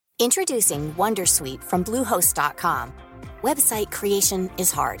Introducing Wondersuite from Bluehost.com. Website creation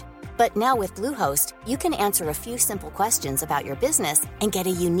is hard, but now with Bluehost, you can answer a few simple questions about your business and get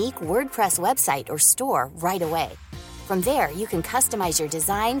a unique WordPress website or store right away. From there, you can customize your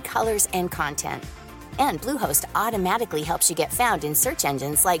design, colors, and content. And Bluehost automatically helps you get found in search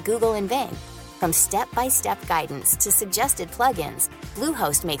engines like Google and Bing. From step-by-step guidance to suggested plugins,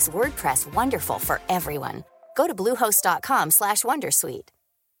 Bluehost makes WordPress wonderful for everyone. Go to bluehost.com/wondersuite.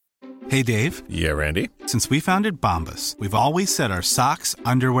 Hey, Dave. Yeah, Randy. Since we founded Bombas, we've always said our socks,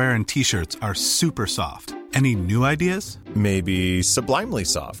 underwear, and T-shirts are super soft. Any new ideas? Maybe sublimely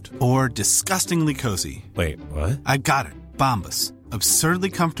soft. Or disgustingly cozy. Wait, what? I got it. Bombas. Absurdly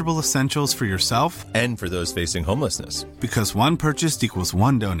comfortable essentials for yourself and for those facing homelessness. Because one purchased equals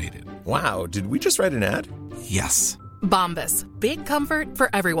one donated. Wow, did we just write an ad? Yes. Bombas. Big comfort for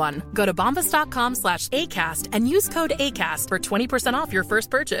everyone. Go to bombas.com/ACAST and use code ACAST for 20% off your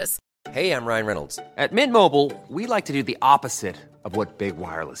first purchase. Hey, I'm Ryan Reynolds. At Mint Mobile, we like to do the opposite of what Big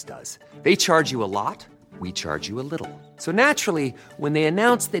Wireless does. They charge you a lot, we charge you a little. So naturally, when they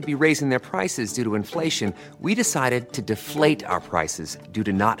announced they'd be raising their prices due to inflation, we decided to deflate our prices due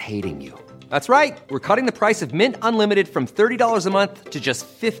to not hating you. That's right. We're cutting the price of Mint Unlimited from $30 a month to just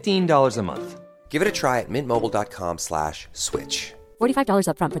 $15 a month. Give it a try at mintmobile.com/switch. $45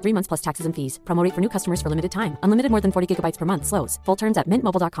 up front for 3 months plus taxes and fees. Promo rate for new customers for limited time. Unlimited more than 40 gigabytes per month. Slows full terms at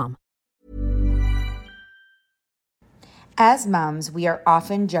mintmobile.com. As moms, we are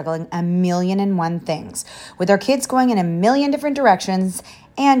often juggling a million and one things. With our kids going in a million different directions,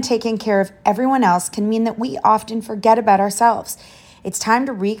 and taking care of everyone else can mean that we often forget about ourselves. It's time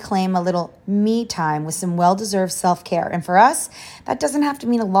to reclaim a little me time with some well-deserved self-care. And for us, that doesn't have to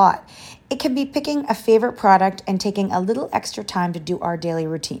mean a lot. It can be picking a favorite product and taking a little extra time to do our daily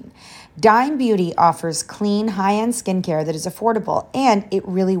routine. Dime Beauty offers clean, high-end skincare that is affordable, and it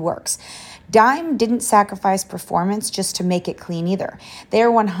really works. Dime didn't sacrifice performance just to make it clean either. They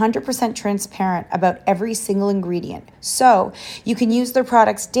are 100% transparent about every single ingredient, so you can use their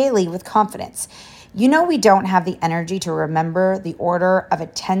products daily with confidence. You know we don't have the energy to remember the order of a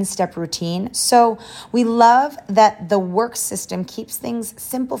 10-step routine, so we love that the work system keeps things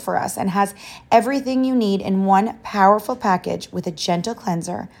simple for us and has everything you need in one powerful package with a gentle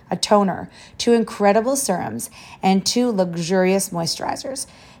cleanser, a toner, 2 incredible serums, and 2 luxurious moisturizers.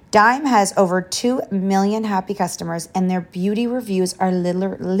 Dime has over 2 million happy customers, and their beauty reviews are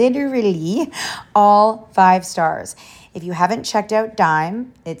literally all 5 stars. If you haven't checked out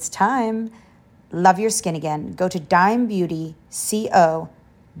Dime, it's time. Love your skin again. Go to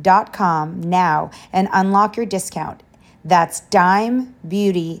dimebeautyco.com now and unlock your discount. That's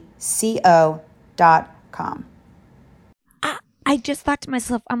dimebeautyco.com. I just thought to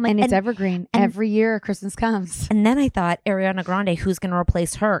myself, I'm like, and it's evergreen. Every year Christmas comes. And then I thought, Ariana Grande, who's going to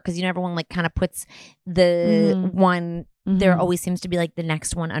replace her? Because everyone like kind of puts the one, there always seems to be like the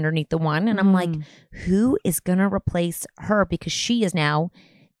next one underneath the one. And I'm like, who is going to replace her? Because she is now,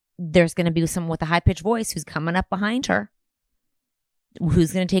 there's going to be someone with a high-pitched voice who's coming up behind her.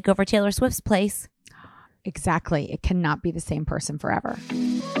 Who's going to take over Taylor Swift's place? Exactly. It cannot be the same person forever.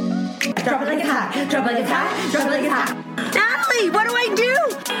 Drop it like it's hot. Drop it like it's hot. Drop it like it's hot. Natalie, what do I do?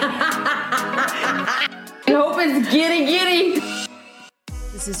 I hope it's giddy.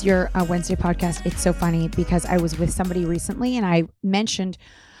 This is your Wednesday podcast. It's so funny because I was with somebody recently and I mentioned,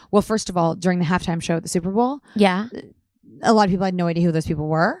 well, first of all, during the halftime show at the Super Bowl. Yeah. A lot of people had no idea who those people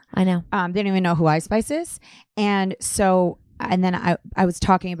were. I know. They didn't even know who Ice Spice is. And so, and then I was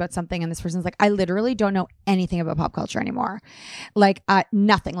talking about something and this person's like, I literally don't know anything about pop culture anymore. Like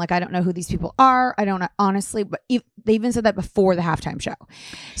nothing. Like I don't know who these people are. I don't know, honestly, but they even said that before the halftime show.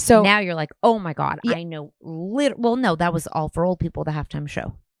 So now you're like, oh my God, yeah. I know. Well, no, that was all for old people, the halftime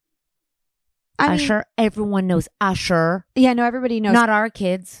show. Usher, everyone knows Usher. Yeah, no, everybody knows. Not our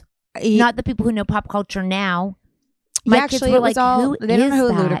kids. Not the people who know pop culture now. My kids were like, who they don't know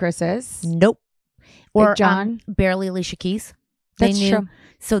who that? Ludacris is. Nope. Or Big John. Barely Alicia Keys. That's true.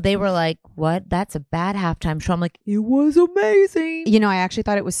 So they were like, what? That's a bad halftime show. I'm like, it was amazing. I actually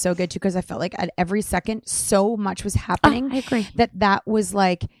thought it was so good too because I felt like at every second so much was happening. I agree. That was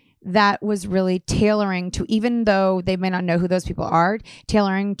really tailoring to, even though they may not know who those people are,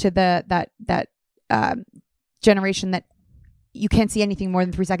 tailoring to that generation that you can't see anything more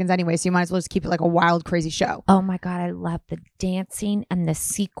than 3 seconds anyway, so you might as well just keep it like a wild, crazy show. Oh my God, I love the dancing and the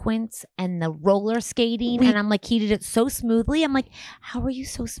sequence and the roller skating. And I'm like, he did it so smoothly. I'm like, how are you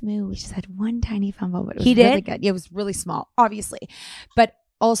so smooth? We just had one tiny fumble, but it was really good. Yeah, it was really small, obviously. But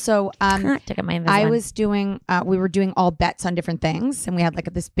also, Took out my Invisalign. I was doing, we were doing all bets on different things, and we had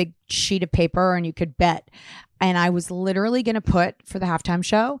like this big sheet of paper and you could bet. And I was literally going to put for the halftime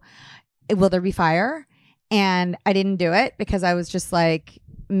show, will there be fire? And I didn't do it because I was just like,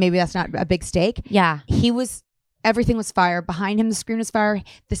 maybe that's not a big stake. Yeah. Everything was fire. Behind him, the screen was fire.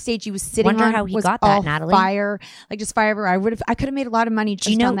 The stage he was sitting Wonder on how he was got that, all Natalie. fire. Like just fire everywhere. I could have made a lot of money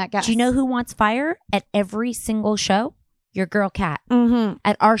just on that guess. Do you know who wants fire at every single show? Your girl Kat. Mm-hmm.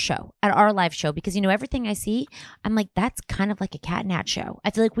 At our show, at our live show. Because, everything I see, I'm like, that's kind of like a Cat Nat show.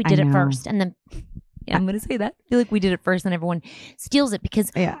 I feel like we did it first. And then, I'm going to say that. I feel like we did it first and everyone steals it. Because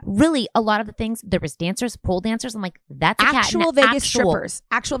really, a lot of the things, there was dancers, pole dancers. I'm like, that's a actual Vegas strippers.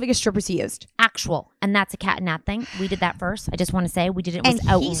 Actual Vegas strippers he used. Actual. And that's a Cat Nat thing. We did that first. I just want to say we did it. It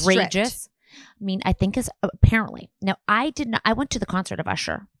was outrageous. I mean, I think apparently. Now, I went to the concert of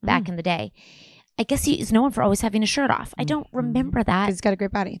Usher back in the day. I guess he is known for always having a shirt off. I don't remember that. He's got a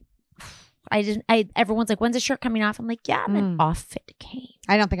great body. Everyone's like, when's the shirt coming off? I'm like, yeah, and then off it came.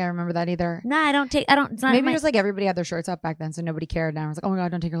 I don't think I remember that either. No, it's not maybe it was like everybody had their shirts up back then, so nobody cared. Now I was like, oh my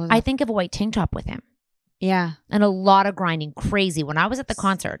God, don't take your clothes off. I think of a white tank top with him. Yeah. And a lot of grinding. Crazy. When I was at the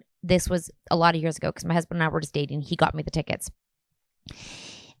concert, this was a lot of years ago because my husband and I were just dating. He got me the tickets.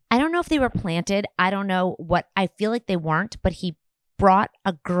 I don't know if they were planted. I don't know what. I feel like they weren't, but he brought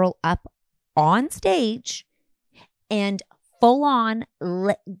a girl up on stage and full on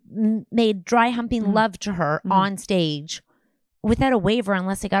made dry humping love to her on stage without a waiver,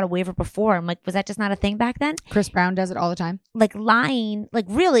 unless they got a waiver before. I'm like, was that just not a thing back then? Chris Brown does it all the time. Like lying, like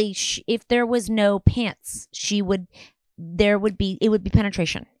really, if there was no pants, it would be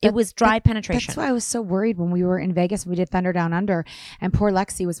penetration. It was dry penetration. That's why I was so worried when we were in Vegas. We did Thunder Down Under, and poor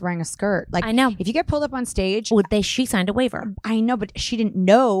Lexi was wearing a skirt. Like, I know. If you get pulled up on stage, she signed a waiver. I know, but she didn't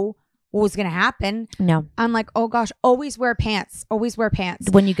know what was going to happen. No. I'm like, oh gosh, always wear pants. Always wear pants.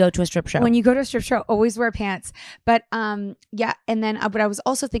 When you go to a strip show. When you go to a strip show, always wear pants. But yeah. And then what I was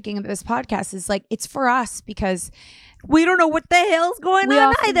also thinking of this podcast is like, it's for us because we don't know what the hell's going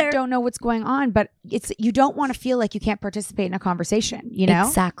on either. We don't know what's going on, but you don't want to feel like you can't participate in a conversation, you know?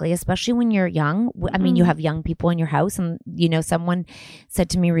 Exactly. Especially when you're young. I mean, you have young people in your house and, someone said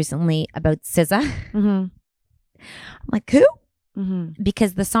to me recently about SZA. I'm like, who?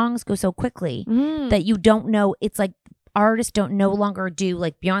 Because the songs go so quickly that you don't know. It's like artists don't no longer do,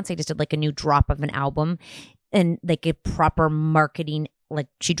 like Beyonce just did like a new drop of an album and like a proper marketing, like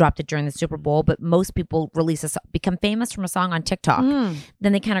she dropped it during the Super Bowl, but most people become famous from a song on TikTok.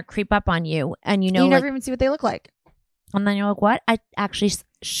 Then they kind of creep up on you and you never even see what they look like. And then you're like, what? I actually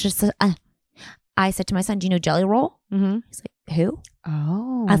I said to my son, do you know Jelly Roll? He's like, who?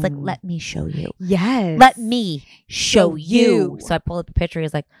 Oh. I was like, let me show you. Yes. Let me show you. So I pulled up the picture.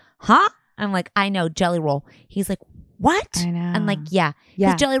 He's like, huh? I'm like, I know, Jelly Roll. He's like, what? I know. I'm like, yeah.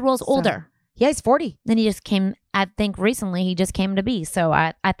 Because Jelly Roll's older. Yeah, he's 40. Then he just came, I think recently he just came to be. So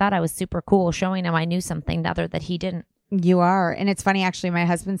I thought I was super cool showing him I knew something other that he didn't. You are. And it's funny, actually, my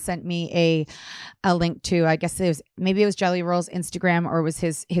husband sent me a link to, I guess maybe it was Jelly Roll's Instagram or it was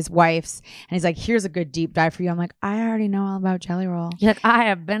his wife's. And he's like, here's a good deep dive for you. I'm like, I already know all about Jelly Roll. You're like, I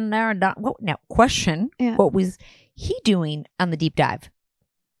have been there and done. Well, now, question. Yeah. What was he doing on the deep dive?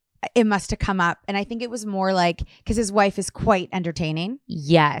 It must have come up. And I think it was more like, because his wife is quite entertaining.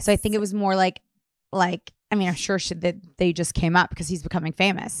 Yes. So I think it was more like, I mean, I'm sure that they just came up because he's becoming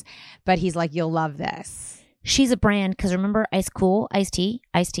famous. But he's like, you'll love this. She's a brand because remember Ice-T?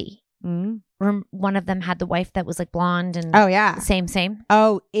 One of them had the wife that was like blonde and same.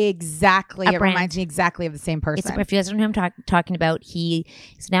 Oh, exactly. It brand. Reminds me exactly of the same person. If you guys don't know who I'm talking about, he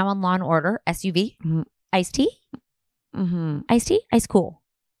is now on Law and Order SUV. Ice-T. Ice-T. Ice Cool.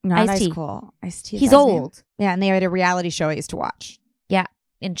 Not Ice Cool. Ice-T. He's old. Yeah, and they had a reality show I used to watch. Yeah,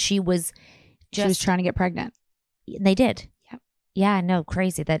 and she was trying to get pregnant. They did. Yeah, no,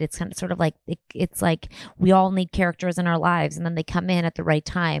 crazy that it's kind of sort of like, it's like we all need characters in our lives and then they come in at the right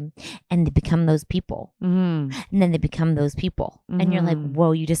time and they become those people. And then they become those people. And you're like,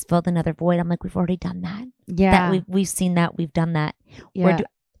 whoa, you just filled another void. I'm like, we've already done that. Yeah. We've seen that. We've done that. Yeah.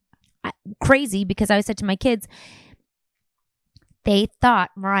 Crazy because I said to my kids, they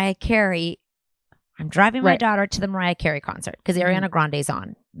thought Mariah Carey, I'm driving my daughter to the Mariah Carey concert because Ariana Grande's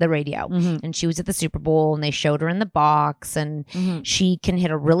on the radio and she was at the Super Bowl and they showed her in the box and she can hit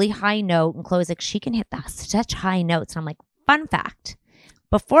a really high note and Chloe's like, she can hit such high notes. And I'm like, fun fact,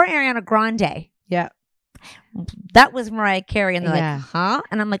 before Ariana Grande, that was Mariah Carey. And they're like, huh?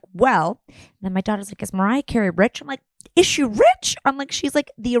 And I'm like, well, and then my daughter's like, is Mariah Carey rich? I'm like, is she rich? I'm like, she's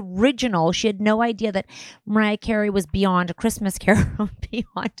like the original. She had no idea that Mariah Carey was beyond a Christmas Carol,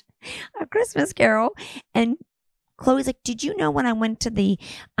 beyond a Christmas Carol. And Chloe's like, did you know when I went to the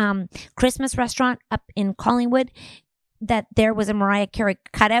Christmas restaurant up in Collingwood that there was a Mariah Carey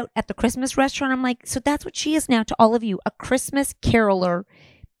cutout at the Christmas restaurant? I'm like, so that's what she is now to all of you, a Christmas caroler.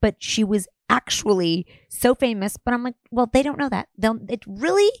 But she was actually so famous. But I'm like, well, they don't know that. It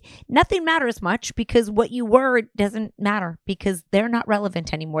really, nothing matters much because what you were doesn't matter because they're not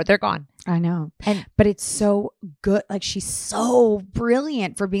relevant anymore. They're gone. I know. But it's so good. Like, she's so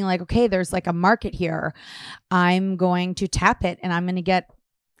brilliant for being like, okay, there's like a market here. I'm going to tap it and I'm going to get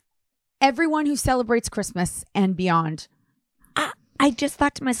everyone who celebrates Christmas and beyond. I just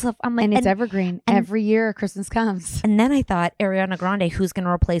thought to myself, I'm like, and it's evergreen. Every year Christmas comes. And then I thought, Ariana Grande, who's going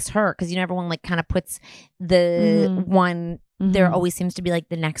to replace her? Because everyone like kind of puts the one, there always seems to be like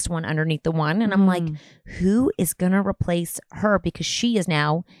the next one underneath the one. And I'm like, who is going to replace her? Because she is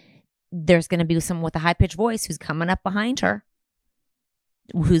now, there's going to be someone with a high pitched voice who's coming up behind her.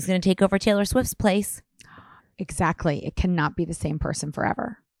 Who's going to take over Taylor Swift's place? Exactly. It cannot be the same person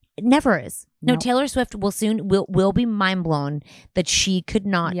forever. It never is. No, Nope. Taylor Swift will be mind blown that she could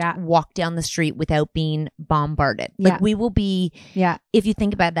not walk down the street without being bombarded. Like we will be. Yeah. If you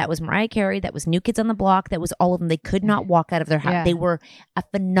think about it, that was Mariah Carey, that was New Kids on the Block, that was all of them. They could not walk out of their house. Yeah. They were a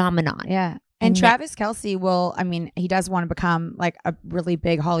phenomenon. Yeah. And Travis Kelce will, I mean, he does want to become like a really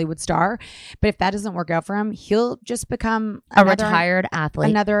big Hollywood star. But if that doesn't work out for him, he'll just become a retired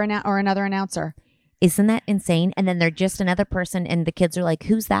athlete. Another announcer. Isn't that insane? And then they're just another person and the kids are like,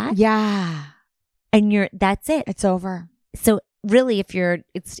 who's that? Yeah. And that's it. It's over. So really,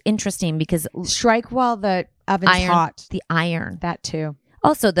 it's interesting because strike while the oven's hot. The iron. That too.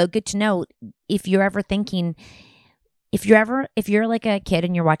 Also, though, good to know if you're ever thinking, if you're like a kid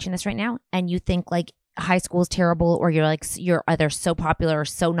and you're watching this right now and you think like high school is terrible or you're either so popular or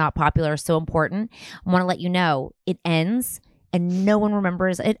so not popular or so important, I want to let you know it ends. And no one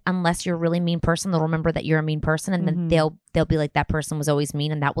remembers it unless you're a really mean person. They'll remember that you're a mean person, and then they'll be like, that person was always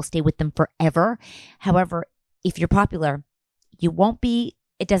mean, and that will stay with them forever. However, if you're popular, you won't be.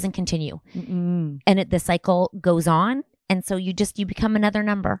 It doesn't continue, and the cycle goes on, and so you become another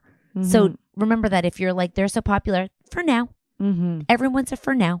number. So remember that if you're like they're so popular for now, everyone's a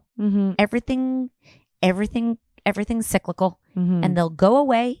for now. Everything's cyclical, and they'll go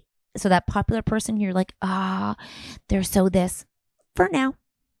away. So that popular person, you're like, they're so this for now.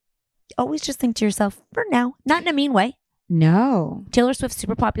 Always just think to yourself, for now, not in a mean way. No. Taylor Swift's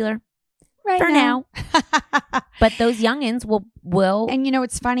super popular right for now. But those youngins will. And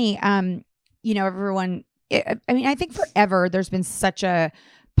it's funny. Everyone, I think forever there's been such a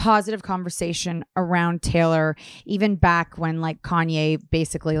positive conversation around Taylor, even back when like Kanye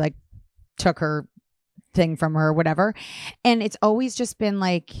basically like took her thing from her or whatever. And it's always just been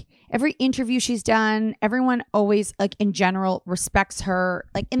like every interview she's done, everyone always like in general respects her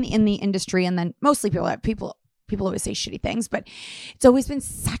like in the industry. And then mostly people always say shitty things, but it's always been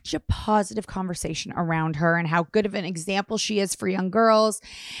such a positive conversation around her and how good of an example she is for young girls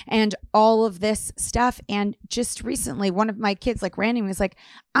and all of this stuff. And just recently one of my kids like randomly was like,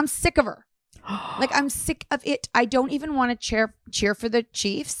 I'm sick of her. Like, I'm sick of it. I don't even want to cheer for the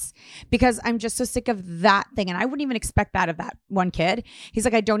Chiefs because I'm just so sick of that thing. And I wouldn't even expect that of that one kid. He's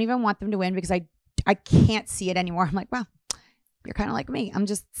like, I don't even want them to win because I can't see it anymore. I'm like, well, you're kind of like me. I'm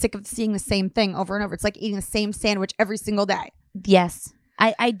just sick of seeing the same thing over and over. It's like eating the same sandwich every single day. Yes.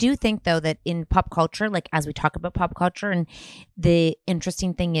 I do think, though, that in pop culture, like as we talk about pop culture, and the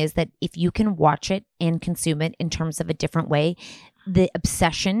interesting thing is that if you can watch it and consume it in terms of a different way, the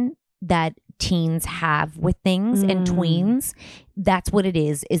obsession that teens have with things and tweens, that's what it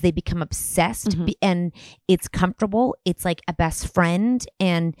is they become obsessed and it's comfortable. It's like a best friend.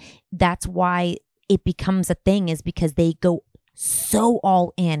 And that's why it becomes a thing, is because they go so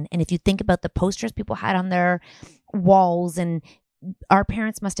all in. And if you think about the posters people had on their walls, and our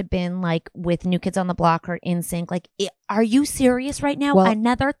parents must have been like with New Kids on the Block or NSYNC, like, are you serious right now? Well,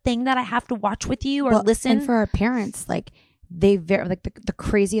 another thing that I have to watch with you or listen? And for our parents, like, the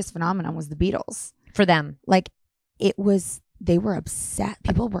craziest phenomenon was the Beatles. For them. Like, they were obsessed.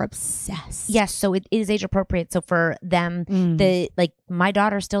 People were obsessed. Yes, so it is age appropriate. So for them, my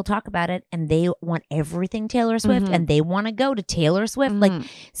daughters still talk about it, and they want everything Taylor Swift, and they want to go to Taylor Swift. Like,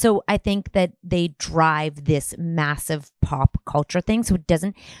 so I think that they drive this massive pop culture thing. So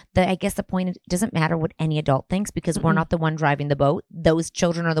I guess the point is, it doesn't matter what any adult thinks, because we're not the one driving the boat. Those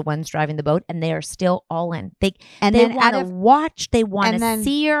children are the ones driving the boat, and they are still all in. They want to watch. They want to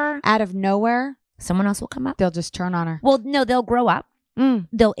see her. Out of nowhere, someone else will come up. They'll just turn on her. Well, no, they'll grow up.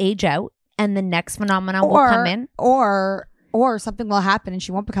 They'll age out, and the next phenomenon will come in. Or something will happen and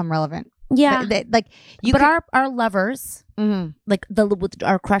she won't become relevant. Yeah. But our lovers Like with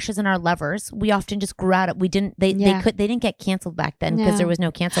our crushes and our lovers, we often just grew out of. We didn't. They didn't get canceled back then because there was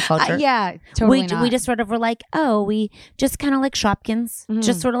no cancel culture. Totally. We just sort of were like, oh, we just kind of like Shopkins,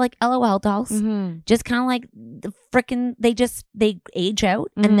 just sort of like LOL dolls, just kind of like the frickin' they age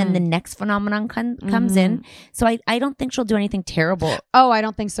out, and then the next phenomenon comes in. So I don't think she'll do anything terrible. Oh, I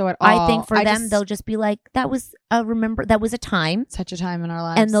don't think so at all. I think for them, they'll just be like, that was a time, such a time in our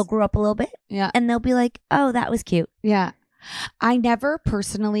lives, and they'll grow up a little bit, and they'll be like, oh, that was cute. Yeah. I never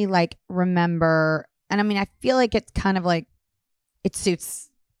personally like remember, and I mean, I feel like it's kind of like it suits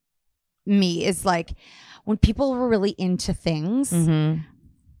me, is like when people were really into things,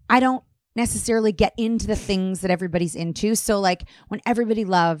 I don't necessarily get into the things that everybody's into. So like when everybody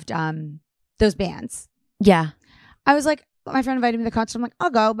loved those bands. Yeah. I was like, my friend invited me to the concert. I'm like, I'll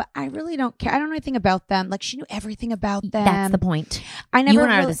go, but I really don't care. I don't know anything about them. Like she knew everything about them. That's the point. You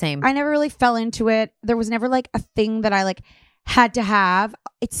and I are the same. I never really fell into it. There was never like a thing that I like had to have.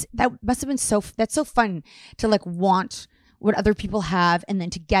 That must have been that's so fun to like want what other people have and then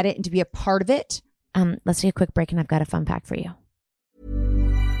to get it and to be a part of it. Let's take a quick break and I've got a fun fact for you.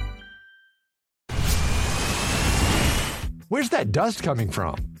 Where's that dust coming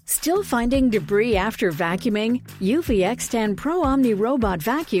from? Still finding debris after vacuuming? Eufy X10 Pro Omni Robot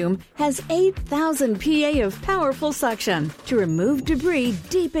Vacuum has 8,000 PA of powerful suction to remove debris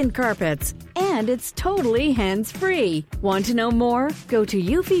deep in carpets. And it's totally hands-free. Want to know more? Go to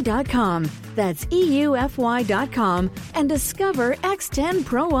eufy.com. That's EUFY.com and discover X10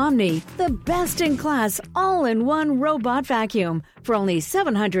 Pro Omni, the best-in-class all-in-one robot vacuum for only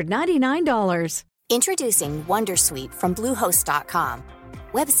 $799. Introducing Wondersuite from Bluehost.com.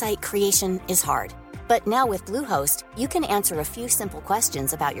 Website creation is hard, but now with Bluehost, you can answer a few simple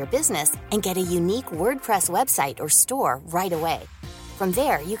questions about your business and get a unique WordPress website or store right away. From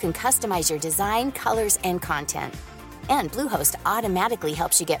there, you can customize your design, colors, and content. And Bluehost automatically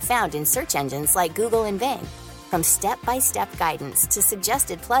helps you get found in search engines like Google and Bing. From step-by-step guidance to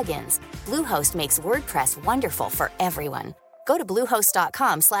suggested plugins, Bluehost makes WordPress wonderful for everyone. Go to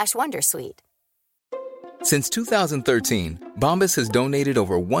bluehost.com/wondersuite. Since 2013, Bombas has donated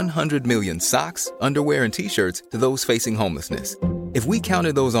over 100 million socks, underwear, and T-shirts to those facing homelessness. If we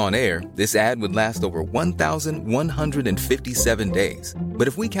counted those on air, this ad would last over 1,157 days. But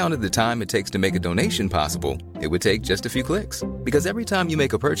if we counted the time it takes to make a donation possible, it would take just a few clicks. Because every time you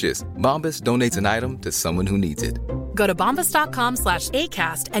make a purchase, Bombas donates an item to someone who needs it. Go to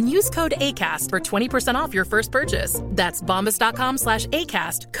bombas.com/ACAST and use code ACAST for 20% off your first purchase. That's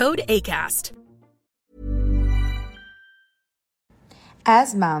bombas.com/ACAST, code ACAST.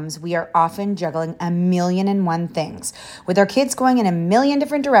 As moms, we are often juggling a million and one things. With our kids going in a million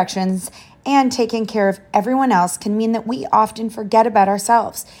different directions and taking care of everyone else can mean that we often forget about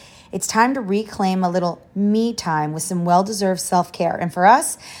ourselves. It's time to reclaim a little me time with some well-deserved self-care. And for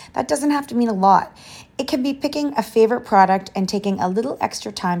us, that doesn't have to mean a lot. It can be picking a favorite product and taking a little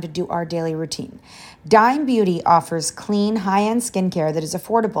extra time to do our daily routine. Dime Beauty offers clean, high-end skincare that is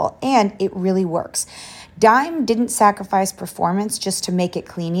affordable, and it really works. Dime didn't sacrifice performance just to make it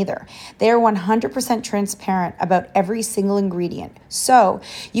clean either. They are 100% transparent about every single ingredient, so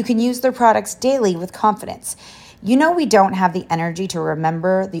you can use their products daily with confidence. You know we don't have the energy to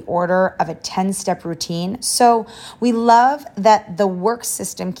remember the order of a 10-step routine, so we love that the work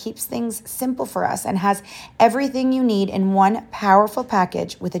system keeps things simple for us and has everything you need in one powerful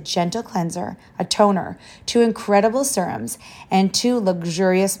package with a gentle cleanser, a toner, 2 incredible serums, and 2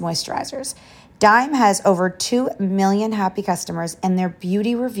 luxurious moisturizers. Dime has over 2 million happy customers, and their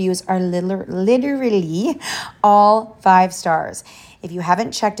beauty reviews are literally all 5 stars. If you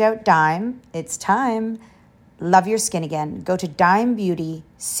haven't checked out Dime, it's time. Love your skin again. Go to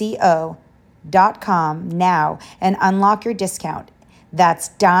dimebeautyco.com now and unlock your discount. That's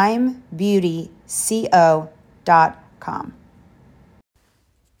dimebeautyco.com.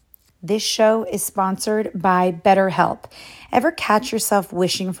 This show is sponsored by BetterHelp. Ever catch yourself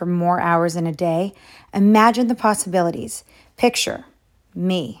wishing for more hours in a day? Imagine the possibilities. Picture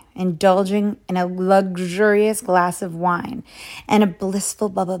me indulging in a luxurious glass of wine and a blissful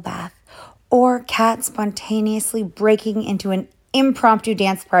bubble bath, or Kat spontaneously breaking into an impromptu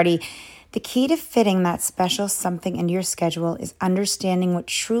dance party. The key to fitting that special something into your schedule is understanding what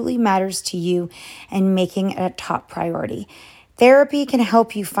truly matters to you and making it a top priority. Therapy can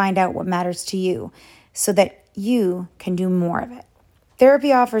help you find out what matters to you so that you can do more of it.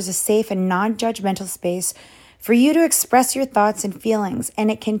 Therapy offers a safe and non-judgmental space for you to express your thoughts and feelings, and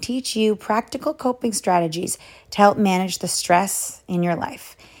it can teach you practical coping strategies to help manage the stress in your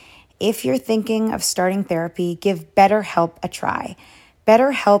life. If you're thinking of starting therapy, give BetterHelp a try.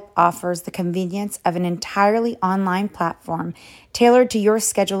 BetterHelp offers the convenience of an entirely online platform tailored to your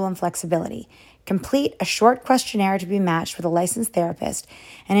schedule and flexibility. Complete a short questionnaire to be matched with a licensed therapist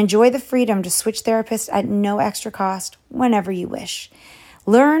and enjoy the freedom to switch therapists at no extra cost whenever you wish.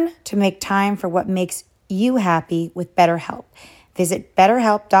 Learn to make time for what makes you happy with BetterHelp. Visit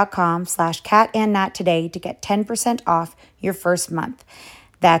betterhelp.com/catandnat today to get 10% off your first month.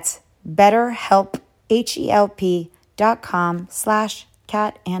 That's BetterHelp,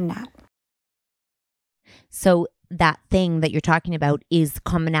 HELP.com/catandnat. So that thing that you're talking about is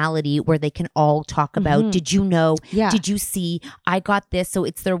commonality where they can all talk about, did you know, did you see, I got this. So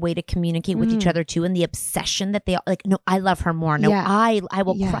it's their way to communicate with each other too. And the obsession that they like, no, I love her more. No, I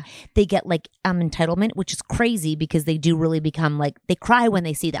will cry. They get like entitlement, which is crazy because they do really become like, they cry when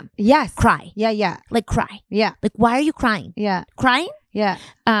they see them. Yes. Cry. Yeah. Like cry. Yeah. Like, why are you crying? Yeah. Crying? Yeah.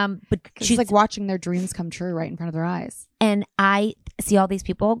 But she's like watching their dreams come true right in front of their eyes. And I see all these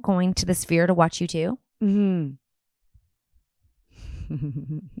people going to the Sphere to watch you too. Mm-hmm. I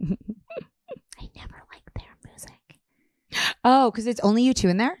never liked their music. Oh, because it's only you two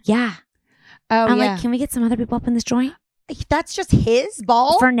in there? Yeah. Oh, I'm like, can we get some other people up in this joint? That's just his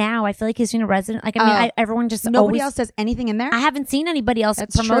ball? For now. I feel like he's doing a resident. Like, I mean, everyone just Nobody else does anything in there? I haven't seen anybody else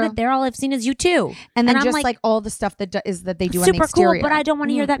promoted there. All I've seen is you two. And then just like all the stuff that that they do on the super exterior. cool, but I don't want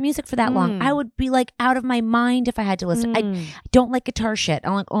to hear that music for that long. I would be like out of my mind if I had to listen. I don't like guitar shit.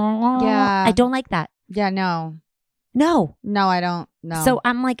 I'm like, I don't like that. Yeah, no. No, I don't. No. So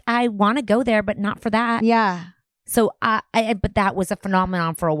I'm like, I want to go there, but not for that. Yeah. So but that was a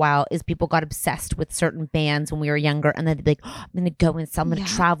phenomenon for a while. Is people got obsessed with certain bands when we were younger, and then they'd be like, I'm going to go and I'm going to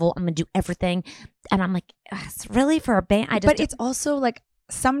travel. I'm going to do everything, and I'm like, it's really for a band. But it's also like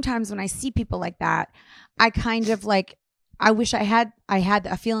sometimes when I see people like that, I kind of like. I wish I had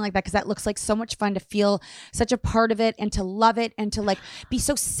a feeling like that because that looks like so much fun to feel such a part of it and to love it and to like be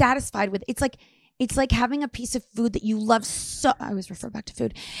so satisfied with it. It's like having a piece of food that you love so. I always refer back to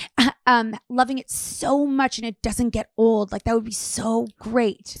food, loving it so much and it doesn't get old. Like that would be so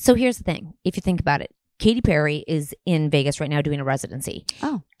great. So here's the thing: if you think about it, Katy Perry is in Vegas right now doing a residency.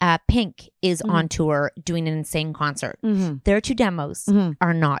 Oh, Pink is on tour doing an insane concert. Their two demos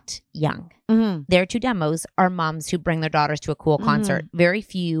are not young. Their two demos are moms who bring their daughters to a cool concert. Very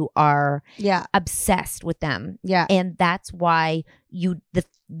few are obsessed with them. Yeah, and that's why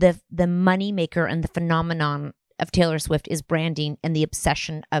the money maker and the phenomenon of Taylor Swift is branding and the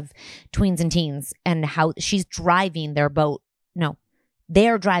obsession of tweens and teens and how she's driving their boat. No.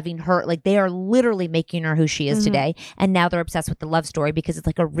 They're driving her, like they are literally making her who she is today. And now they're obsessed with the love story because it's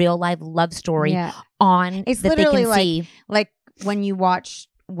like a real life love story on it's that literally they can see. Like when you watch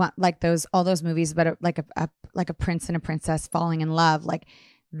like all those movies about like a prince and a princess falling in love, like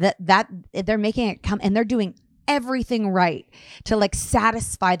that they're making it come and they're doing everything right to like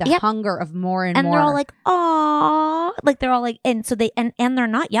satisfy the hunger of more and more. And they're all like, "Aw," like they're all like, and so they and they're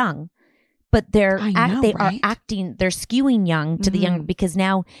not young. But they are acting, they're skewing young to the young because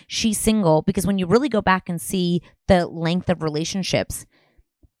now she's single. Because when you really go back and see the length of relationships,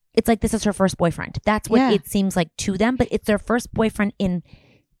 it's like this is her first boyfriend. That's what it seems like to them. But it's their first boyfriend in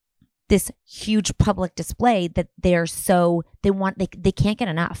this huge public display that they're so, they can't get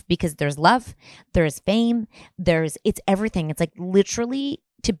enough because there's love, there's fame, it's everything. It's like literally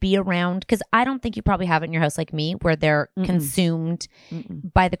to be around, because I don't think you probably have it in your house like me where they're consumed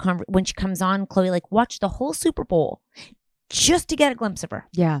by the when she comes on, Chloe like watch the whole Super Bowl just to get a glimpse of her.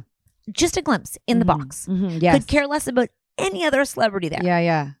 Yeah. Just a glimpse in the box. Yes. Could care less about any other celebrity there.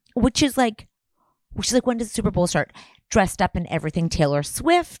 Yeah. Which is like, when does the Super Bowl start? Dressed up in everything Taylor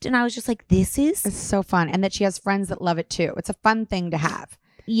Swift. And I was just like, it's so fun. And that she has friends that love it too. It's a fun thing to have.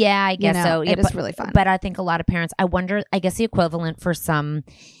 Yeah, I guess so. Yeah, it is really fun. But I think a lot of parents, I guess the equivalent for some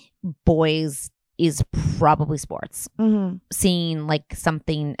boys is probably sports. Seeing like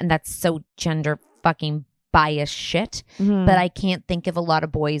something, and that's so gender fucking biased shit. But I can't think of a lot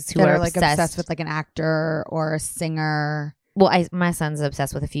of boys who are like obsessed with like an actor or a singer. Well, my son's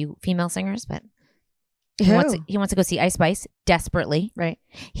obsessed with a few female singers, but he wants to go see Ice Spice desperately. Right.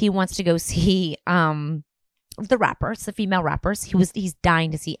 He wants to go see the rappers, the female rappers. He's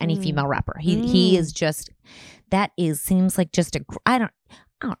dying to see any female rapper. He is just, seems like just I don't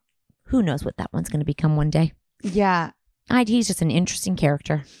who knows what that one's going to become one day. Yeah. He's just an interesting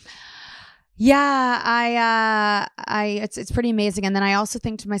character. Yeah, it's pretty amazing. And then I also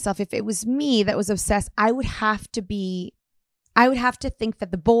think to myself, if it was me that was obsessed, I would have to think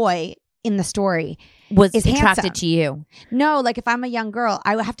that the boy in the story is attracted handsome. To you. No, like if I'm a young girl,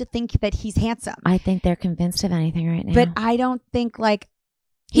 I would have to think that he's handsome. I think they're convinced of anything right now. But I don't think like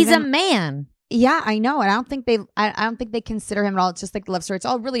he's a man. Yeah, I know. And I don't think they consider him at all. It's just like the love story. It's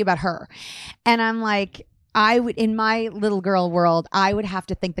all really about her. And I'm like, I would, in my little girl world, I would have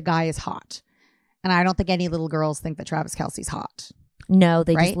to think the guy is hot. And I don't think any little girls think that Travis Kelce's hot. No,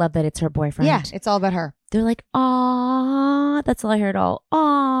 they just love that it's her boyfriend. Yeah, it's all about her. They're like, "Aw," that's all I heard. All,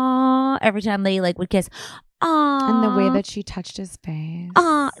 "Aw," every time they like would kiss. "Aw," and the way that she touched his face.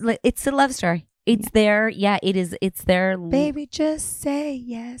 "Aw," like, it's a love story. It's their, it is. It's their. Baby, just say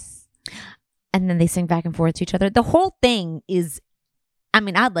yes. And then they sing back and forth to each other. The whole thing is, I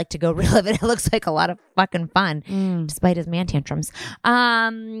mean, I'd like to go relive it. It looks like a lot of fucking fun, despite his man tantrums.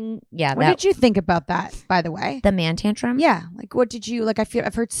 Yeah. What did you think about that, by the way? The man tantrum? Yeah. Like, what did you, like,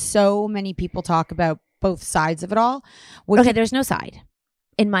 I've heard so many people talk about both sides of it all. There's no side.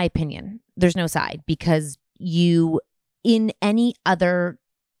 In my opinion, there's no side because in any other,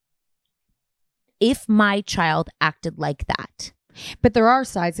 if my child acted like that. But there are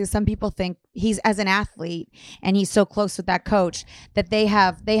sides because some people think he's as an athlete and he's so close with that coach that they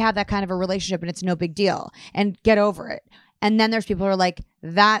have that kind of a relationship and it's no big deal and get over it. And then there's people who are like,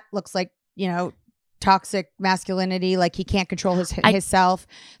 that looks like, toxic masculinity, like he can't control his self.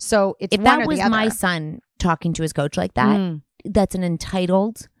 So it's if one that or was the other. my son talking to his coach like that, that's an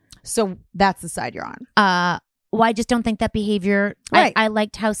entitled. So that's the side you're on. Well, I just don't think that behavior. Right. I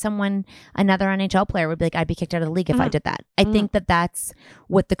liked how another NHL player would be like, I'd be kicked out of the league if I did that. I think that that's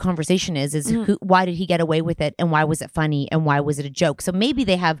what the conversation is why did he get away with it? And why was it funny? And why was it a joke? So maybe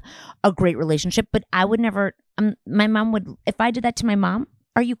they have a great relationship, but I would never, my mom would, if I did that to my mom,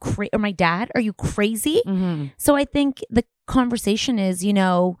 are you or my dad, are you crazy? Mm-hmm. So I think the conversation is,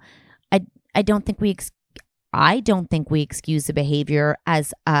 I don't think we excuse the behavior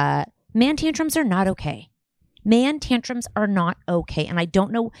as, man tantrums are not okay. Man tantrums are not okay. And I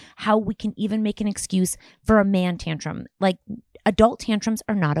don't know how we can even make an excuse for a man tantrum. Like, adult tantrums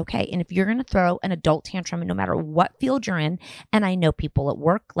are not okay. And if you're going to throw an adult tantrum, no matter what field you're in, and I know people at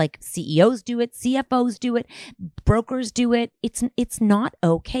work, like CEOs do it, CFOs do it, brokers do it, it's not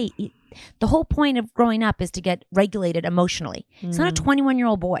okay. The whole point of growing up is to get regulated emotionally. He's not a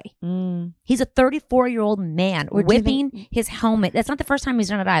 21-year-old boy. He's a 34-year-old man whipping his helmet. That's not the first time he's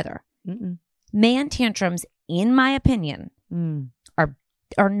done it either. Man tantrums, in my opinion, are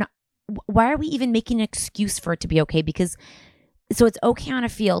not. Why are we even making an excuse for it to be okay? Because so it's okay on a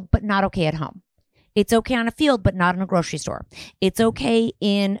field, but not okay at home. It's okay on a field, but not in a grocery store. It's okay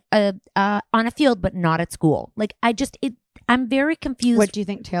on a field, but not at school. Like I'm very confused. What do you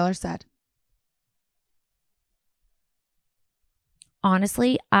think Taylor said?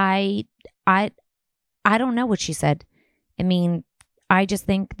 Honestly, I don't know what she said. I mean, I just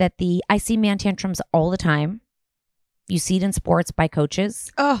think that I see man tantrums all the time. You see it in sports by coaches.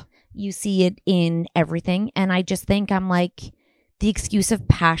 Oh, you see it in everything. And I just think I'm like, the excuse of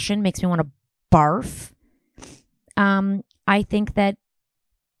passion makes me want to barf. I think that,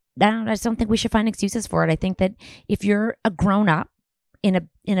 I just don't think we should find excuses for it. I think that if you're a grown up in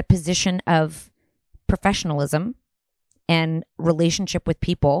a position of professionalism and relationship with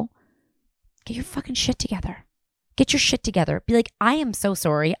people, get your fucking shit together. Get your shit together. Be like, I am so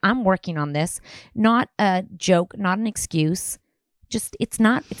sorry. I'm working on this. Not a joke, not an excuse. Just, it's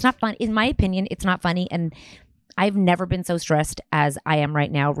not fun. In my opinion, it's not funny. And I've never been so stressed as I am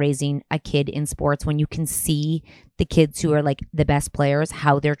right now raising a kid in sports, when you can see the kids who are like the best players,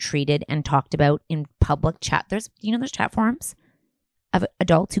 how they're treated and talked about in public chat. There's chat forums of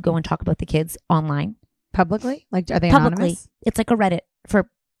adults who go and talk about the kids online. Publicly? Like, are they publicly? Anonymous? It's like a Reddit for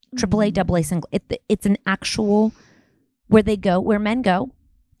AAA, AA, single. It's an actual where men go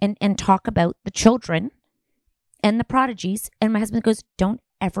and talk about the children and the prodigies. And my husband goes, don't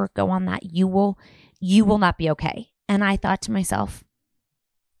ever go on that. You will not be okay. And I thought to myself,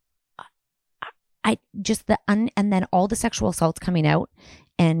 and then all the sexual assaults coming out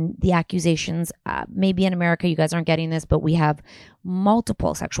and the accusations, maybe in America, you guys aren't getting this, but we have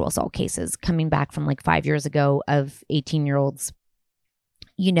multiple sexual assault cases coming back from like 5 years ago of 18-year-olds,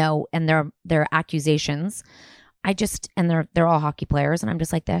 and their accusations. And they're all hockey players. And I'm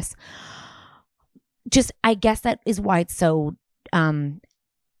just like this. I guess that is why it's so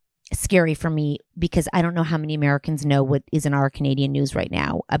scary for me, because I don't know how many Americans know what is in our Canadian news right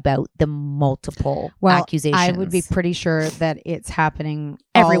now about the multiple accusations. I would be pretty sure that it's happening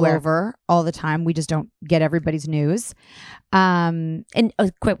everywhere, all over, all the time. We just don't get everybody's news. And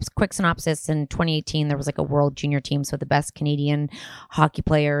a quick synopsis: in 2018, there was like a world junior team, so the best Canadian hockey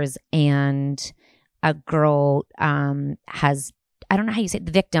players, and a girl has, I don't know how you say it,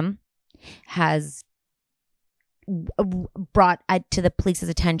 the victim has brought to the police's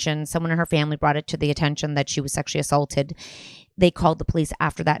attention, someone in her family brought it to the attention that she was sexually assaulted. They called the police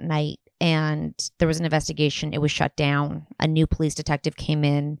after that night and there was an investigation. It was shut down. A new police detective came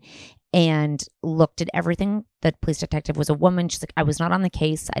in and looked at everything. The police detective was a woman. She's like, I was not on the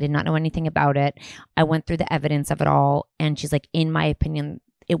case. I did not know anything about it. I went through the evidence of it all. And she's like, in my opinion,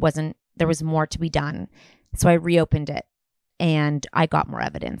 there was more to be done. So I reopened it and I got more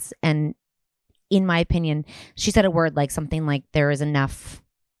evidence. And in my opinion, she said a word like something like there's enough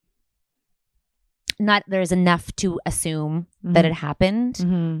to assume that it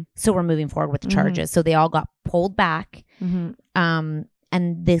happened. So we're moving forward with the charges. So they all got pulled back.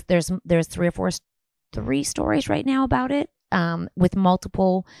 And there's 3 stories right now about it, with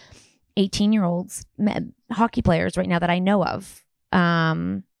multiple 18-year-olds hockey players right now that I know of,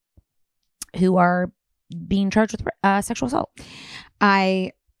 who are being charged with sexual assault.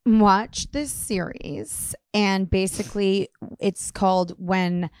 I watched this series, and basically it's called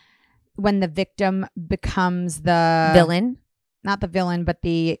when the victim becomes the villain, not the villain, but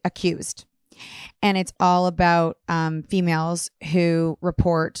the accused. And it's all about females who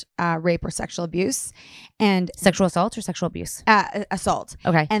report rape or sexual abuse, and sexual assault or sexual abuse, assault.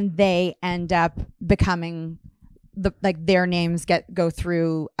 Okay, and they end up becoming their names go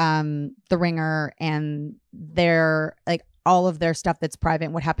through the ringer, and their all of their stuff that's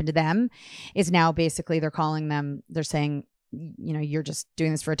private, what happened to them, is now basically they're saying, you're just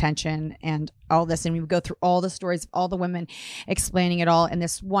doing this for attention and all this. And we would go through all the stories of all the women explaining it all. And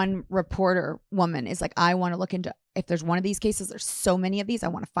this one reporter woman is like, I want to look into, if there's one of these cases, there's so many of these. I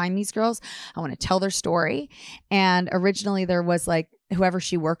want to find these girls. I want to tell their story. And originally there was whoever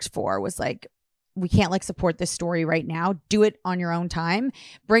she works for was like, we can't support this story right now. Do it on your own time.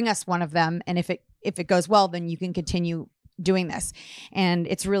 Bring us one of them. And if it goes well, then you can continue doing this. And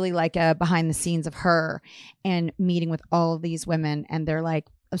it's really like a behind the scenes of her and meeting with all of these women, and they're like,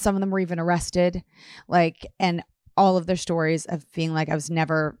 some of them were even arrested, and all of their stories of being like, I was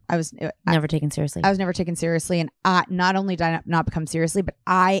never taken seriously. I was never taken seriously, and not only did I not become seriously, but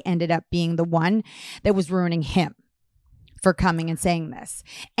I ended up being the one that was ruining him for coming and saying this.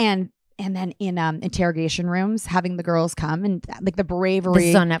 And then in interrogation rooms, having the girls come and the bravery. This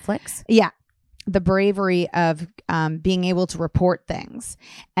is on Netflix? Yeah. The bravery of being able to report things,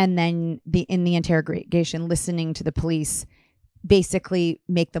 and then in the interrogation, listening to the police basically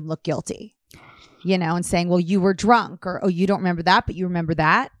make them look guilty, and saying, well, you were drunk, or, oh, you don't remember that, but you remember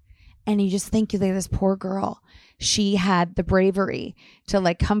that. And you just think, this poor girl, she had the bravery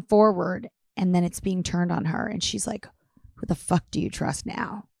to come forward, and then it's being turned on her. And she's like, who the fuck do you trust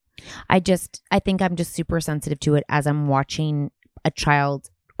now? I think I'm just super sensitive to it as I'm watching a child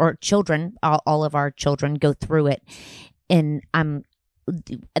or children, all of our children go through it. And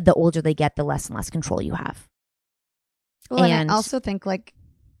the older they get, the less and less control you have. Well, and I also think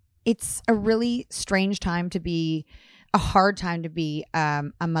it's a really strange time to be, a hard time to be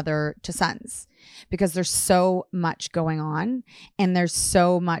a mother to sons, because there's so much going on, and there's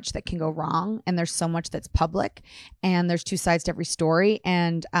so much that can go wrong, and there's so much that's public, and there's 2 sides to every story.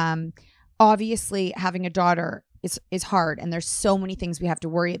 And obviously having a daughter is hard, and there's so many things we have to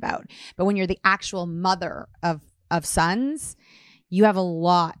worry about. But when you're the actual mother of sons, you have a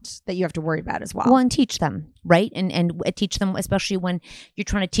lot that you have to worry about as well. Well, and teach them, right? And teach them, especially when you're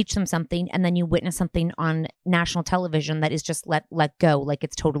trying to teach them something and then you witness something on national television that is just let go, like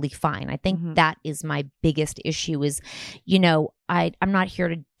it's totally fine. I think that is my biggest issue is, I'm not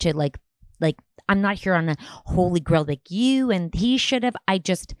here to like I'm not here on a holy grail like you and he should have. I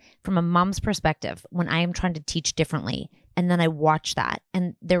just, from a mom's perspective, when I am trying to teach differently, and then I watch that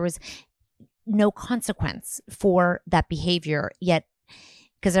and there was no consequence for that behavior yet,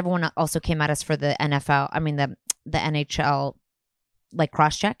 because everyone also came at us for the NFL. I mean, the NHL,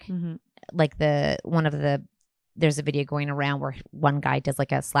 cross-check, there's a video going around where one guy does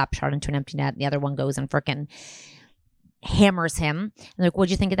a slap shot into an empty net and the other one goes and frickin' hammers him. And they're like,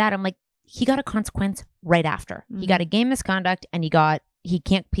 what'd you think of that? I'm like, he got a consequence right after. He got a game misconduct, and he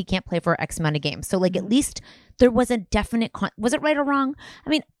can't play for X amount of games. So at least there was a definite was it right or wrong? I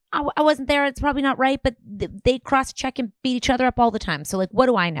mean, I wasn't there. It's probably not right, but they cross-check and beat each other up all the time. So what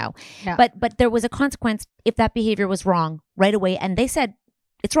do I know? Yeah. But there was a consequence if that behavior was wrong right away, and they said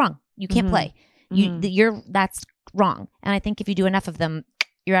it's wrong. You can't play. That's wrong. And I think if you do enough of them,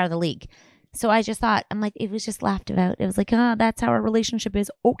 you're out of the league. So I just thought, I'm like, it was just laughed about. It was like, that's how our relationship is.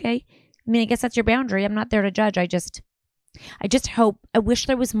 Okay. I mean, I guess that's your boundary. I'm not there to judge. I just hope, I wish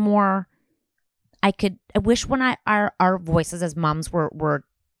there was more. I wish when our voices as moms were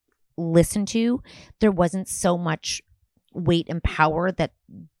listened to, there wasn't so much weight and power that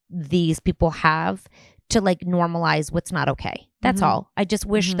these people have to normalize what's not okay. That's all. I just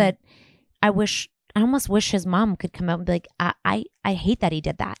wish that, I wish almost wish his mom could come out and be like, I hate that he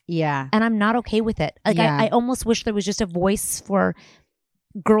did that. Yeah. And I'm not okay with it. Like, I almost wish there was just a voice for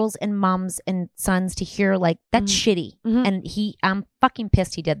girls and moms and sons to hear, like, that's shitty. And I'm fucking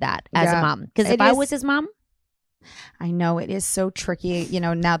pissed he did that as a mom. Because if I was his mom. I know it is so tricky, you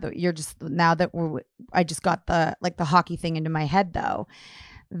know, now that I just got the hockey thing into my head though,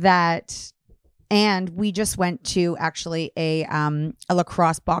 and we just went to actually a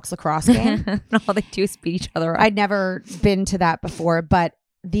lacrosse game. All they do is beat each other up. I'd never been to that before, but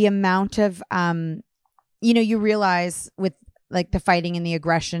the amount of, you realize with like the fighting and the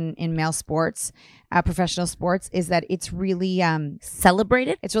aggression in male sports, professional sports, is that it's really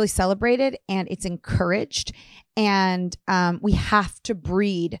celebrated. It's really celebrated and it's encouraged. And we have to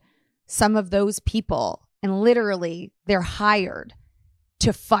breed some of those people, and literally they're hired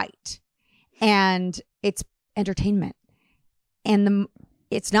to fight. And it's entertainment. And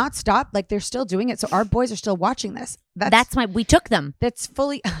it's not stopped. Like, they're still doing it. So our boys are still watching this. We took them. That's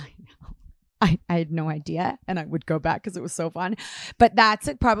fully... I had no idea, and I would go back because it was so fun. But that's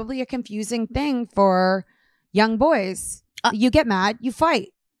probably a confusing thing for young boys. You get mad, you fight,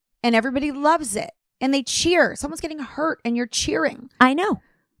 and everybody loves it, and they cheer. Someone's getting hurt, and you're cheering. I know.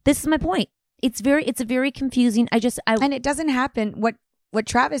 This is my point. It's a very confusing. And it doesn't happen. What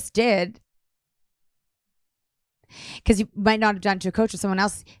Travis did, because you might not have done it to a coach or someone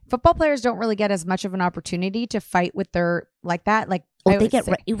else. Football players don't really get as much of an opportunity to fight with their like that. Like,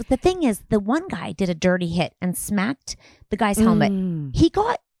 the thing is, the one guy did a dirty hit and smacked the guy's helmet. He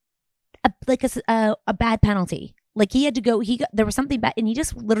got a bad penalty. Like, he had to go. There was something bad, and he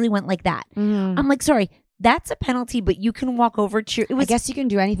just literally went like that. I'm like, sorry, that's a penalty, but you can walk over to. I guess you can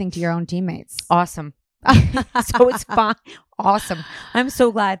do anything to your own teammates. Awesome. So it's fine. Awesome. I'm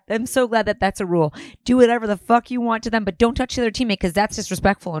so glad that that's a rule. Do whatever the fuck you want to them, but don't touch the other teammate, because that's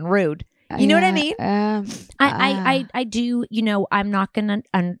disrespectful and rude. You know what I mean? I do, I'm not gonna,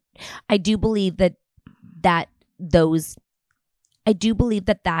 I do believe that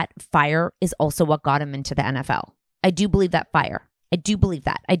fire is also what got him into the NFL. I do believe that fire. I do believe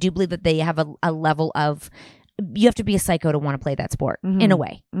that. I do believe that they have a level of, you have to be a psycho to want to play that sport in a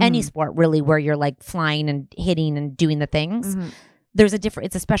way. Any sport really, where you're like flying and hitting and doing the things. There's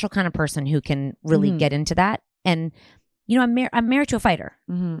it's a special kind of person who can really get into that. And I'm married to a fighter,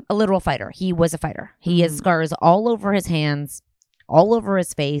 a literal fighter. He was a fighter. He has scars all over his hands, all over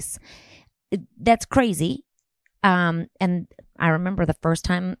his face. That's crazy. And I remember the first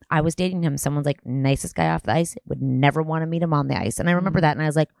time I was dating him, someone's like, nicest guy off the ice, would never want to meet him on the ice. And I remember that, and I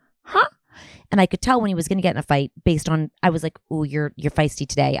was like, huh? And I could tell when he was going to get in a fight based on, I was like, oh, you're feisty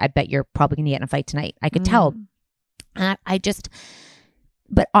today. I bet you're probably going to get in a fight tonight. I could tell. And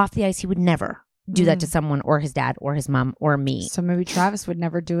but off the ice, he would never do that to someone, or his dad or his mom or me. So maybe Travis would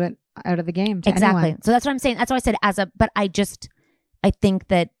never do it out of the game to exactly anyone. So that's what I'm saying. That's why I said but I think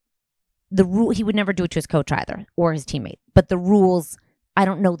that the rule, he would never do it to his coach either, or his teammate. But the rules, I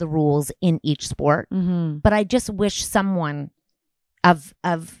don't know the rules in each sport, but I just wish someone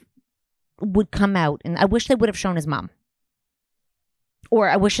would come out, and I wish they would have shown his mom. Or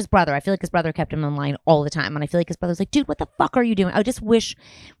I wish his brother. I feel like his brother kept him in line all the time. And I feel like his brother's like, dude, what the fuck are you doing? I just wish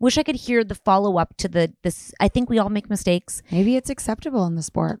I could hear the follow-up to this. I think we all make mistakes. Maybe it's acceptable in the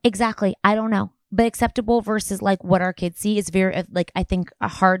sport. Exactly. I don't know. But acceptable versus like what our kids see is very, like, I think a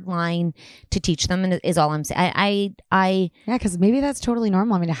hard line to teach them is all I'm saying. Yeah, because maybe that's totally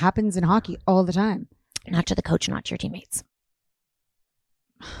normal. I mean, it happens in hockey all the time. Not to the coach, not to your teammates.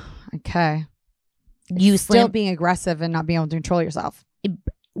 Okay. You still being aggressive and not being able to control yourself.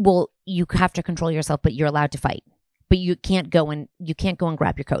 Well, you have to control yourself, but you're allowed to fight. But you can't go and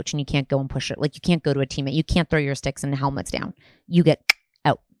grab your coach, and you can't go and push it. Like, you can't go to a teammate. You can't throw your sticks and helmets down. You get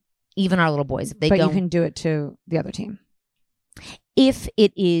out. Even our little boys, if they go. But you can do it to the other team. If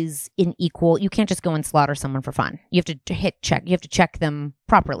it is an equal, you can't just go and slaughter someone for fun. You have to check. You have to check them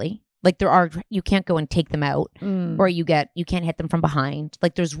properly. Like, you can't go and take them out, or you can't hit them from behind.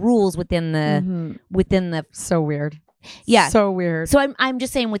 Like, there's rules within the. So weird. Yeah. So weird. So I'm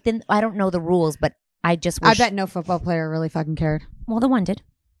just saying I don't know the rules, but I just wish. I bet no football player really fucking cared. Well, the one did.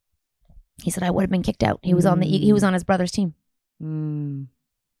 He said I would have been kicked out. He was on his brother's team.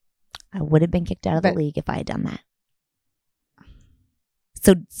 I would have been kicked out of the league if I had done that.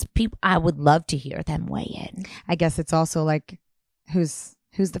 So I would love to hear them weigh in. I guess it's also like, who's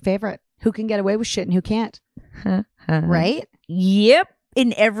the favorite? Who can get away with shit and who can't? Right? Yep.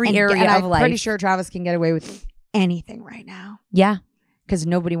 In every area of life. I'm pretty sure Travis can get away with anything right now. Yeah. Because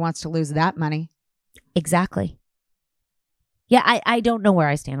nobody wants to lose that money. Exactly. Yeah, I don't know where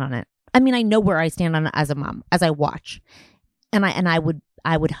I stand on it. I mean, I know where I stand on it as a mom, as I watch. And I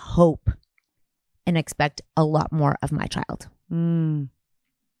would hope and expect a lot more of my child.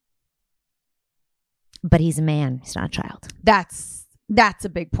 But he's a man. He's not a child. That's a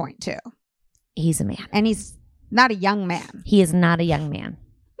big point too. He's a man. And he's not a young man. He is not a young man.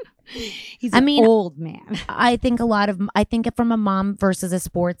 He's an old man. I think from a mom versus a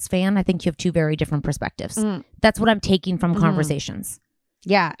sports fan, I think you have two very different perspectives. That's what I'm taking from conversations.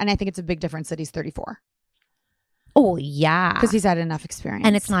 Yeah. And I think it's a big difference that he's 34. Oh, yeah. Because he's had enough experience.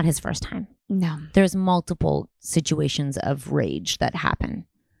 And it's not his first time. No. There's multiple situations of rage that happen.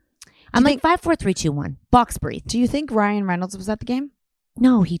 I'm like 5, 4, 3, 2, 1. Box breathe. Do you think Ryan Reynolds was at the game?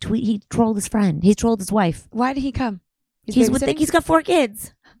 No, he trolled his friend. He trolled his wife. Why did he come? He's got 4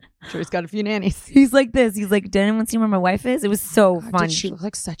 kids. Sure, he's got a few nannies. He's like this. He's like, did anyone see where my wife is? It was so fun. Did she look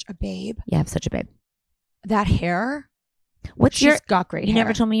like such a babe? Yeah, such a babe. That hair. She's got great hair. You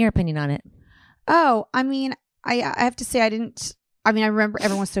never told me your opinion on it. Oh, I mean, I have to say I didn't. I mean, I remember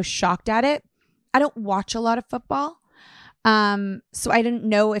everyone was so shocked at it. I don't watch a lot of football, so I didn't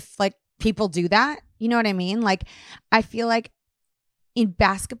know if like people do that. You know what I mean? Like, I feel like in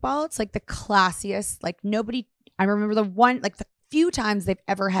basketball, it's like the classiest. Like nobody. I remember the few times they've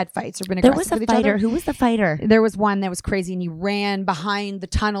ever had fights or been aggressive there was with a each fighter. other. Who was the fighter? There was one that was crazy and he ran behind the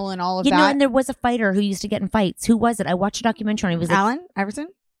tunnel and all of that. And there was a fighter who used to get in fights. Who was it? I watched a documentary. It was Allen Iverson.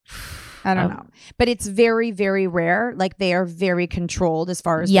 I don't know. But it's very, very rare. Like they are very controlled as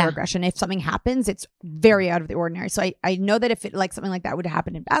far as their aggression. If something happens, it's very out of the ordinary. So I know that if it like something like that would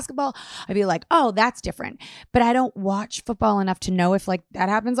happen in basketball, I'd be like, oh, that's different. But I don't watch football enough to know if like that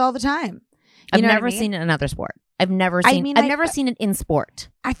happens all the time. I've never seen it in another sport. I've never seen it in sport.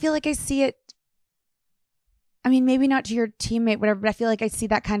 I feel like I see it. I mean, maybe not to your teammate, whatever, but I feel like I see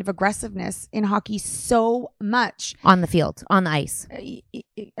that kind of aggressiveness in hockey so much. On the field, on the ice.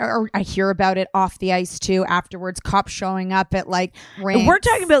 Or I hear about it off the ice too afterwards, cops showing up at like rinks. We're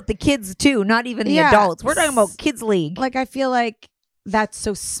talking about the kids too, not even the adults. We're talking about kids league. Like I feel like that's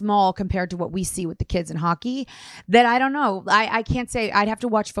so small compared to what we see with the kids in hockey that I don't know. I can't say. I'd have to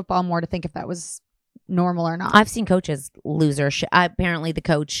watch football more to think if that was normal or not. I've seen coaches lose their shit. Apparently the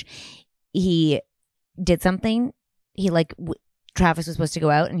coach, he did something. He like Travis was supposed to go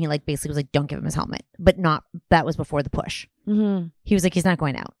out and he like basically was like, don't give him his helmet, but that was before the push. He was like, he's not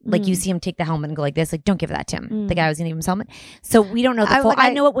going out. Like you see him take the helmet and go like this, like don't give that to him. The guy was going to give him his helmet. So we don't know the full.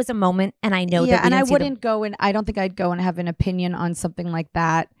 I know it was a moment and I know that. And I wouldn't go and I don't think I'd go and have an opinion on something like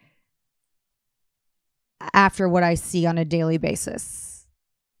that after what I see on a daily basis.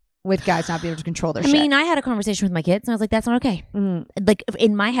 With guys not being able to control their shit. I mean, I had a conversation with my kids and I was like, that's not okay. Like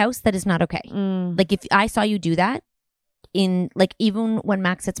in my house, that is not okay. Like if I saw you do that in like, even when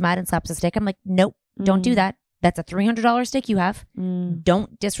Max gets mad and slaps a stick, I'm like, nope, don't do that. That's a $300 stick you have.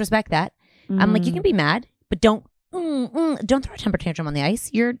 Don't disrespect that. I'm like, you can be mad, but don't throw a temper tantrum on the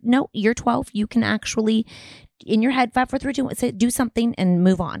ice. You're 12. You can actually, in your head, 5, 4, 3, 2, 1, do something and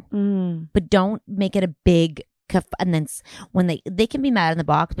move on. But don't make it a big. And then when they can be mad in the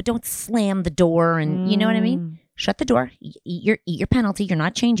box, but don't slam the door and you know what I mean? Shut the door, eat your penalty. You're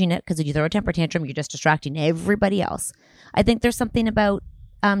not changing it because if you throw a temper tantrum, you're just distracting everybody else. I think there's something about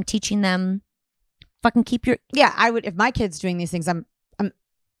teaching them fucking keep your I would if my kid's doing these things, I'm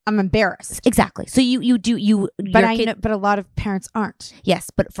embarrassed. Exactly. So but a lot of parents aren't. Yes,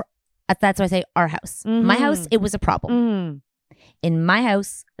 but that's why I say our house. My house, it was a problem. In my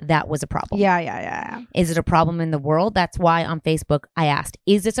house, that was a problem. Yeah. Is it a problem in the world? That's why on Facebook I asked,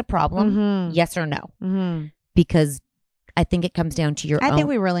 is this a problem? Yes or no? Because I think it comes down to your own. I think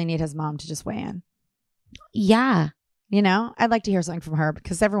we really need his mom to just weigh in. Yeah. You know, I'd like to hear something from her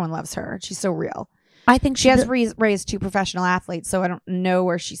because everyone loves her. She's so real. I think she has raised 2 professional athletes, so I don't know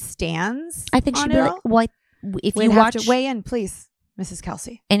where she stands. I think she'd be like, well, if We'd you have watch, to weigh in, please. Mrs.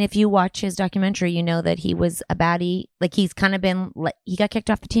 Kelsey. And if you watch his documentary, you know that he was a baddie. Like he's kind of been, like, he got kicked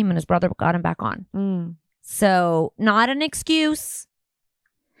off the team and his brother got him back on. So not an excuse.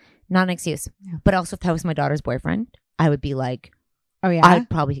 Not an excuse. Yeah. But also if that was my daughter's boyfriend, I would be like, oh yeah, I'd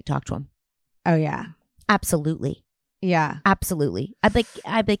probably talk to him. Oh yeah. Absolutely. Yeah. Absolutely. I'd be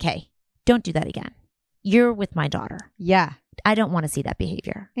like, hey, don't do that again. You're with my daughter. Yeah. I don't want to see that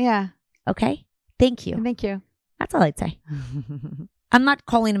behavior. Yeah. Okay. Thank you. Thank you. That's all I'd say. I'm not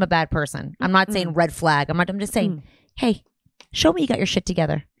calling him a bad person. I'm not saying red flag. I'm just saying, hey, show me you got your shit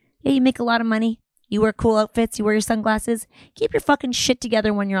together. Yeah, you make a lot of money. You wear cool outfits. You wear your sunglasses. Keep your fucking shit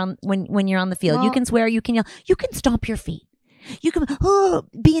together when you're on when you're on the field. Well, you can swear. You can yell. You can stomp your feet. You can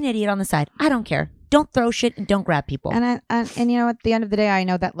be an idiot on the side. I don't care. Don't throw shit and don't grab people. And you know, at the end of the day, I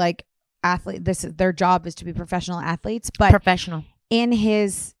know that like their job is to be professional athletes, but professional in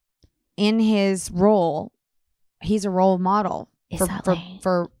his role. He's a role model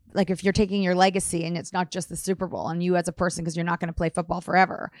for like if you're taking your legacy and it's not just the Super Bowl and you as a person, because you're not going to play football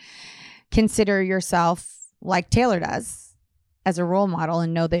forever, consider yourself like Taylor does as a role model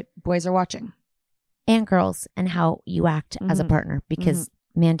and know that boys are watching. And girls, and how you act as a partner, because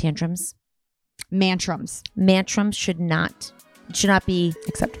mantrums should not be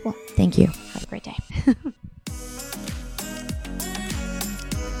acceptable. Thank you. Have a great day.